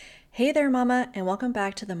Hey there, Mama, and welcome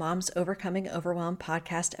back to the Moms Overcoming Overwhelm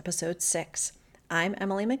podcast, episode 6. I'm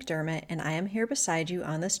Emily McDermott, and I am here beside you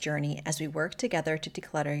on this journey as we work together to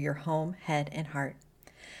declutter your home, head, and heart.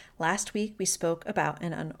 Last week, we spoke about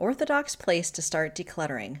an unorthodox place to start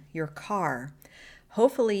decluttering, your car.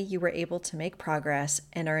 Hopefully, you were able to make progress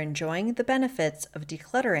and are enjoying the benefits of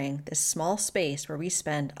decluttering this small space where we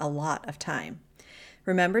spend a lot of time.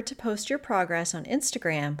 Remember to post your progress on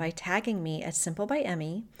Instagram by tagging me at Simple by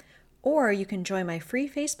Emmy, or you can join my free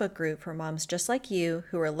Facebook group for moms just like you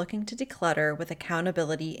who are looking to declutter with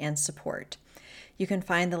accountability and support. You can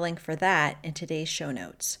find the link for that in today's show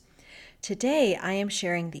notes. Today, I am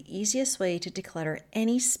sharing the easiest way to declutter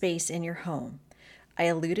any space in your home. I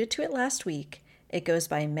alluded to it last week. It goes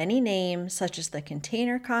by many names such as the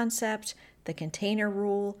container concept, the container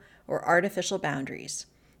rule, or artificial boundaries.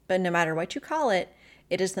 But no matter what you call it,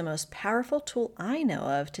 it is the most powerful tool I know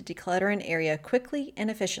of to declutter an area quickly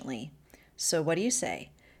and efficiently. So what do you say?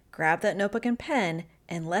 Grab that notebook and pen,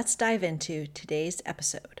 and let's dive into today's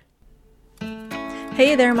episode.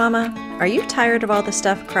 Hey there, Mama. Are you tired of all the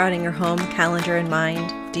stuff crowding your home, calendar, and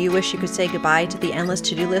mind? Do you wish you could say goodbye to the endless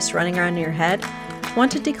to-do list running around in your head?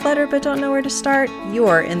 Want to declutter but don't know where to start?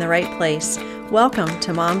 You're in the right place. Welcome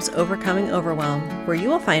to Moms Overcoming Overwhelm, where you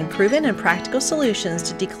will find proven and practical solutions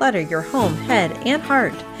to declutter your home, head, and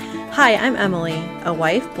heart. Hi, I'm Emily, a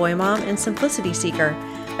wife, boy mom, and simplicity seeker.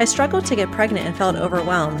 I struggled to get pregnant and felt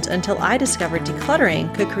overwhelmed until I discovered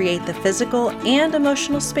decluttering could create the physical and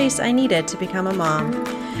emotional space I needed to become a mom.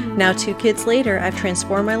 Now, 2 kids later, I've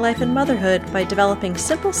transformed my life and motherhood by developing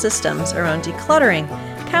simple systems around decluttering,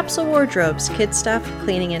 capsule wardrobes, kid stuff,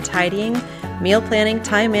 cleaning and tidying, meal planning,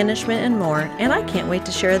 time management, and more, and I can't wait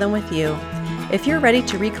to share them with you. If you're ready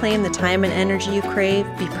to reclaim the time and energy you crave,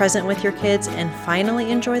 be present with your kids, and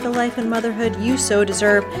finally enjoy the life and motherhood you so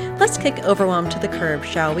deserve, let's kick overwhelm to the curb,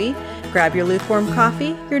 shall we? Grab your lukewarm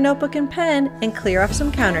coffee, your notebook and pen, and clear off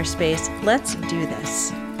some counter space. Let's do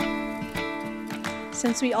this.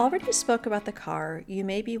 Since we already spoke about the car, you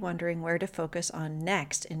may be wondering where to focus on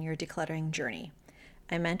next in your decluttering journey.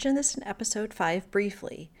 I mentioned this in episode 5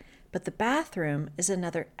 briefly, but the bathroom is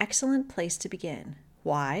another excellent place to begin.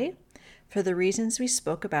 Why? For the reasons we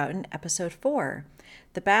spoke about in episode 4.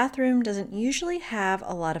 The bathroom doesn't usually have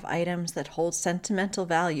a lot of items that hold sentimental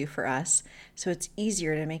value for us, so it's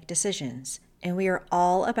easier to make decisions. And we are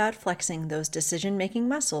all about flexing those decision-making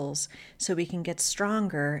muscles so we can get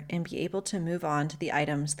stronger and be able to move on to the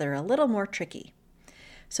items that are a little more tricky.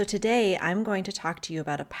 So today, I'm going to talk to you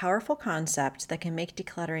about a powerful concept that can make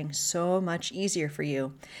decluttering so much easier for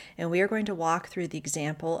you. And we are going to walk through the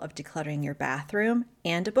example of decluttering your bathroom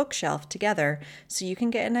and a bookshelf together so you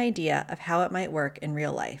can get an idea of how it might work in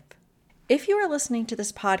real life. If you are listening to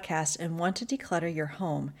this podcast and want to declutter your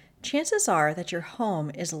home, chances are that your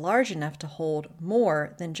home is large enough to hold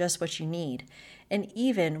more than just what you need, and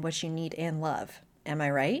even what you need and love. Am I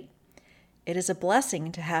right? It is a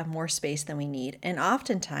blessing to have more space than we need, and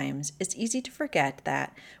oftentimes it's easy to forget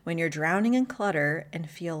that when you're drowning in clutter and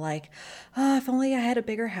feel like, if only I had a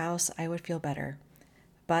bigger house, I would feel better.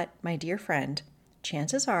 But, my dear friend,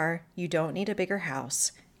 chances are you don't need a bigger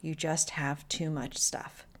house, you just have too much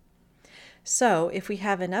stuff. So, if we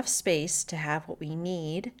have enough space to have what we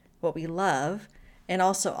need, what we love, and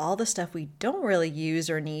also all the stuff we don't really use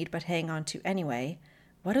or need but hang on to anyway,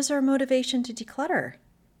 what is our motivation to declutter?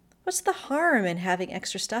 What's the harm in having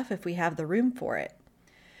extra stuff if we have the room for it?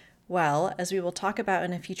 Well, as we will talk about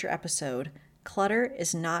in a future episode, clutter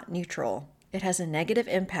is not neutral. It has a negative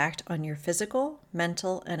impact on your physical,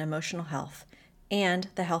 mental, and emotional health, and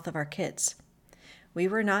the health of our kids. We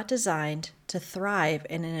were not designed to thrive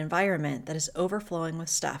in an environment that is overflowing with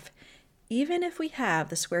stuff, even if we have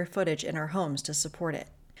the square footage in our homes to support it.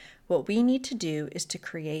 What we need to do is to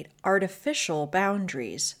create artificial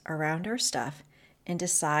boundaries around our stuff and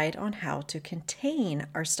decide on how to contain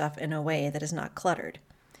our stuff in a way that is not cluttered.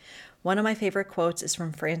 One of my favorite quotes is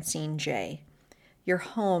from Francine J. Your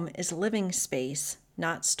home is living space,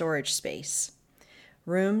 not storage space.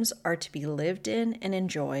 Rooms are to be lived in and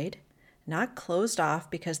enjoyed, not closed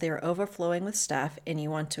off because they are overflowing with stuff and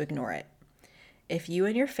you want to ignore it. If you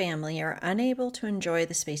and your family are unable to enjoy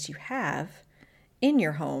the space you have in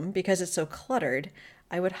your home because it's so cluttered,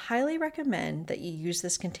 I would highly recommend that you use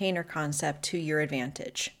this container concept to your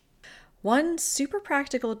advantage. One super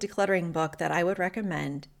practical decluttering book that I would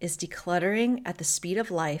recommend is Decluttering at the Speed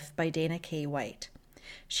of Life by Dana K. White.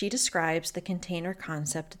 She describes the container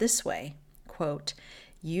concept this way, quote,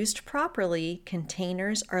 used properly,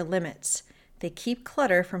 containers are limits. They keep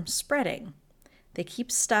clutter from spreading. They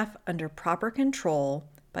keep stuff under proper control,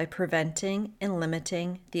 by preventing and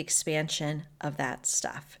limiting the expansion of that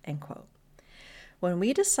stuff, end quote. When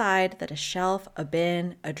we decide that a shelf, a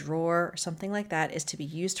bin, a drawer, or something like that is to be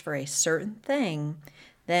used for a certain thing,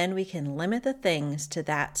 then we can limit the things to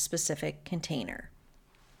that specific container.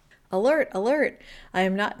 Alert, alert! I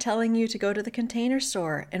am not telling you to go to the container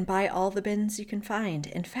store and buy all the bins you can find.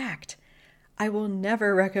 In fact, I will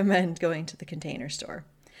never recommend going to the container store.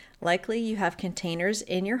 Likely you have containers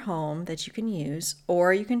in your home that you can use,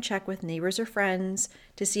 or you can check with neighbors or friends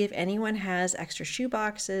to see if anyone has extra shoe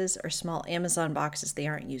boxes or small Amazon boxes they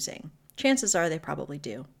aren't using. Chances are they probably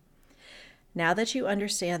do. Now that you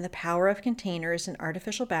understand the power of containers and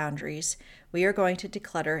artificial boundaries, we are going to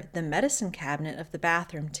declutter the medicine cabinet of the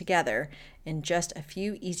bathroom together in just a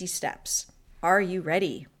few easy steps. Are you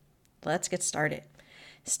ready? Let's get started.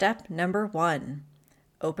 Step number 1,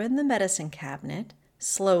 open the medicine cabinet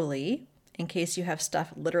slowly, in case you have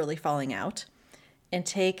stuff literally falling out, and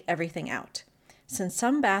take everything out. Since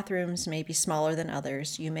some bathrooms may be smaller than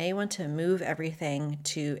others, you may want to move everything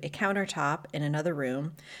to a countertop in another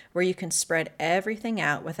room where you can spread everything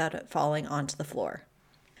out without it falling onto the floor.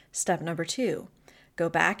 Step number 2, go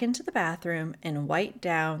back into the bathroom and wipe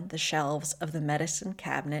down the shelves of the medicine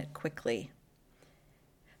cabinet quickly.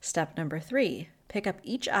 Step number 3, pick up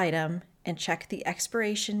each item and check the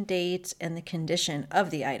expiration dates and the condition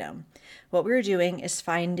of the item. What we're doing is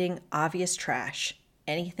finding obvious trash,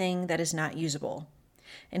 anything that is not usable.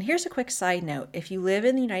 And here's a quick side note. If you live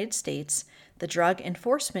in the United States, the Drug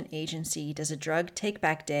Enforcement Agency does a drug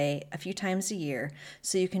take-back day a few times a year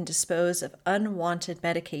so you can dispose of unwanted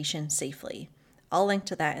medication safely. I'll link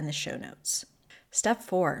to that in the show notes. Step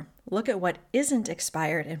 4, look at what isn't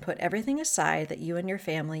expired and put everything aside that you and your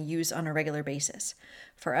family use on a regular basis.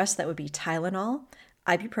 For us, that would be Tylenol,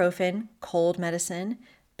 ibuprofen, cold medicine,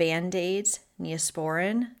 Band-Aids,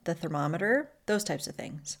 Neosporin, the thermometer, those types of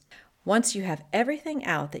things. Once you have everything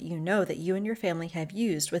out that you know that you and your family have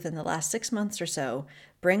used within the last 6 months or so,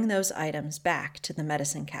 bring those items back to the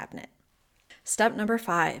medicine cabinet. Step number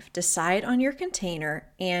 5, decide on your container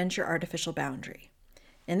and your artificial boundary.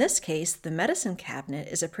 In this case, the medicine cabinet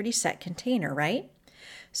is a pretty set container, right?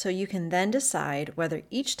 So you can then decide whether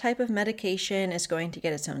each type of medication is going to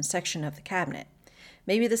get its own section of the cabinet.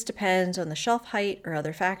 Maybe this depends on the shelf height or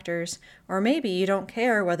other factors, or maybe you don't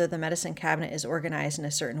care whether the medicine cabinet is organized in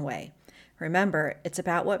a certain way. Remember, it's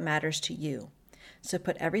about what matters to you. So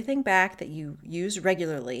put everything back that you use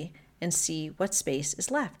regularly and see what space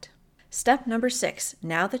is left. Step number 6,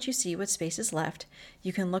 now that you see what space is left,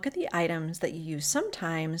 you can look at the items that you use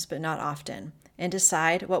sometimes but not often and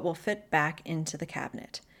decide what will fit back into the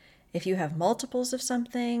cabinet. If you have multiples of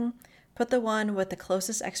something, put the one with the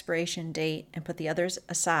closest expiration date and put the others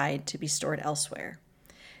aside to be stored elsewhere.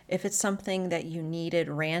 If it's something that you needed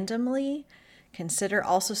randomly, consider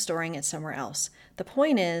also storing it somewhere else. The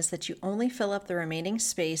point is that you only fill up the remaining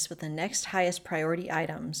space with the next highest priority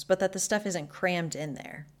items, but that the stuff isn't crammed in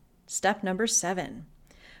there. Step number 7.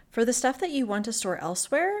 For the stuff that you want to store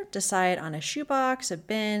elsewhere, decide on a shoebox, a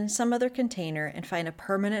bin, some other container, and find a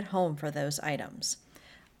permanent home for those items.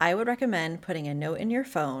 I would recommend putting a note in your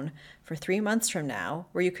phone for 3 months from now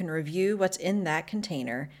where you can review what's in that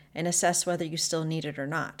container and assess whether you still need it or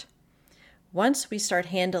not. Once we start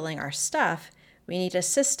handling our stuff, we need a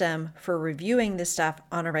system for reviewing this stuff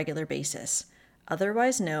on a regular basis,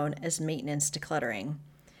 otherwise known as maintenance decluttering.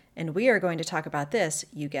 And we are going to talk about this,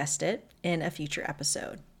 you guessed it, in a future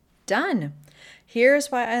episode. Done!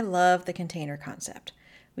 Here's why I love the container concept.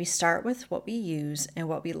 We start with what we use and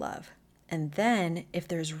what we love. And then, if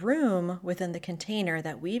there's room within the container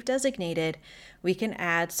that we've designated, we can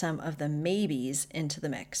add some of the maybes into the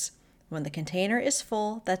mix. When the container is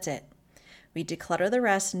full, that's it. We declutter the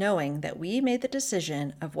rest knowing that we made the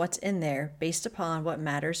decision of what's in there based upon what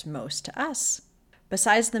matters most to us.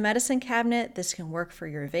 Besides the medicine cabinet, this can work for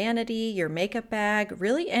your vanity, your makeup bag,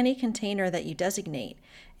 really any container that you designate,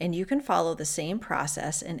 and you can follow the same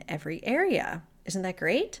process in every area. Isn't that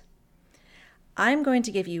great? I'm going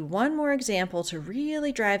to give you one more example to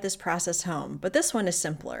really drive this process home, but this one is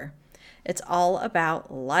simpler. It's all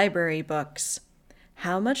about library books.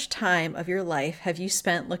 How much time of your life have you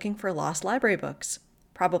spent looking for lost library books?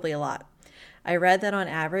 Probably a lot. I read that on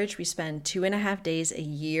average we spend 2.5 days a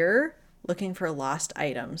year looking for lost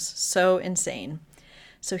items. So insane.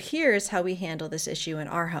 So here's how we handle this issue in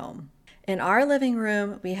our home. In our living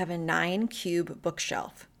room, we have a 9-cube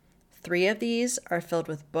bookshelf. 3 of these are filled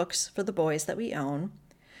with books for the boys that we own.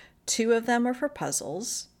 2 of them are for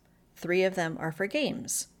puzzles. 3 of them are for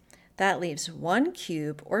games. That leaves 1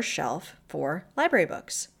 cube or shelf for library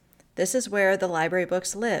books. This is where the library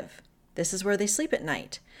books live. This is where they sleep at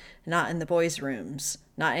night, not in the boys' rooms,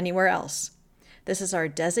 not anywhere else. This is our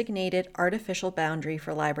designated artificial boundary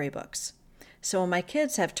for library books. So when my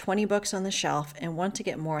kids have 20 books on the shelf and want to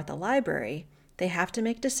get more at the library, they have to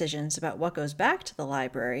make decisions about what goes back to the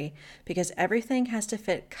library because everything has to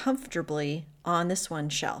fit comfortably on this one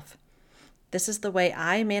shelf. This is the way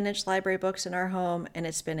I manage library books in our home, and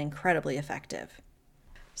it's been incredibly effective.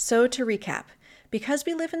 So to recap, because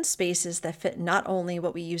we live in spaces that fit not only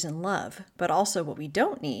what we use and love, but also what we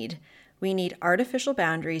don't need, we need artificial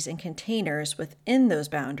boundaries and containers within those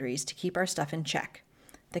boundaries to keep our stuff in check.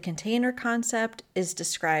 The container concept is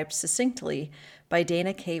described succinctly by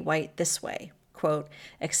Dana K. White this way, quote,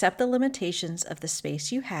 accept the limitations of the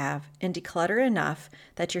space you have and declutter enough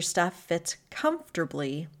that your stuff fits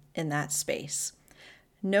comfortably in that space.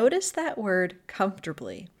 Notice that word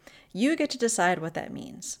comfortably. You get to decide what that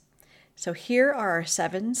means. So here are our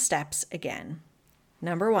 7 steps again.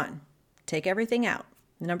 Number 1, take everything out.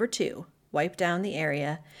 Number 2, wipe down the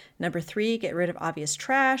area. Number 3, get rid of obvious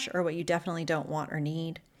trash or what you definitely don't want or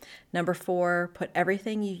need. Number 4, put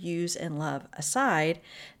everything you use and love aside.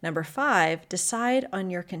 Number 5, decide on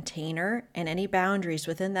your container and any boundaries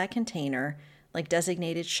within that container, like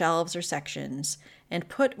designated shelves or sections, and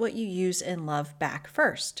put what you use and love back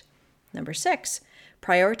first. Number 6,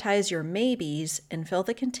 prioritize your maybes and fill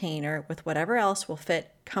the container with whatever else will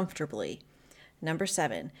fit comfortably. Number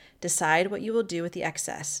 7, decide what you will do with the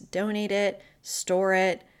excess. Donate it, store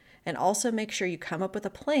it, and also make sure you come up with a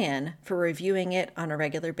plan for reviewing it on a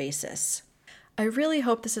regular basis. I really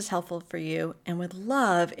hope this is helpful for you and would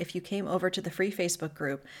love if you came over to the free Facebook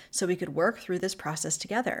group so we could work through this process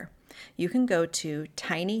together. You can go to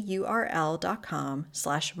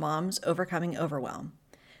tinyurl.com/momsovercomingoverwhelm.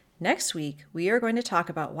 Next week, we are going to talk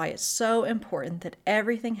about why it's so important that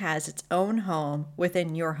everything has its own home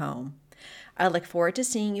within your home. I look forward to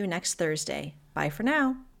seeing you next Thursday. Bye for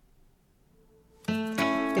now.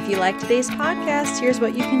 If you like today's podcast, here's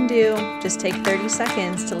what you can do. Just take 30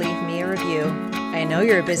 seconds to leave me a review. I know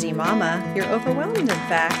you're a busy mama. You're overwhelmed, in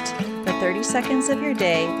fact. But 30 seconds of your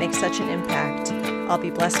day makes such an impact. I'll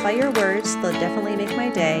be blessed by your words. They'll definitely make my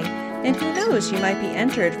day. And who knows, you might be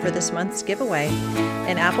entered for this month's giveaway.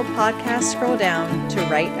 In Apple Podcasts, scroll down to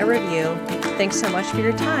write a review. Thanks so much for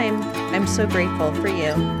your time. I'm so grateful for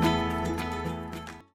you.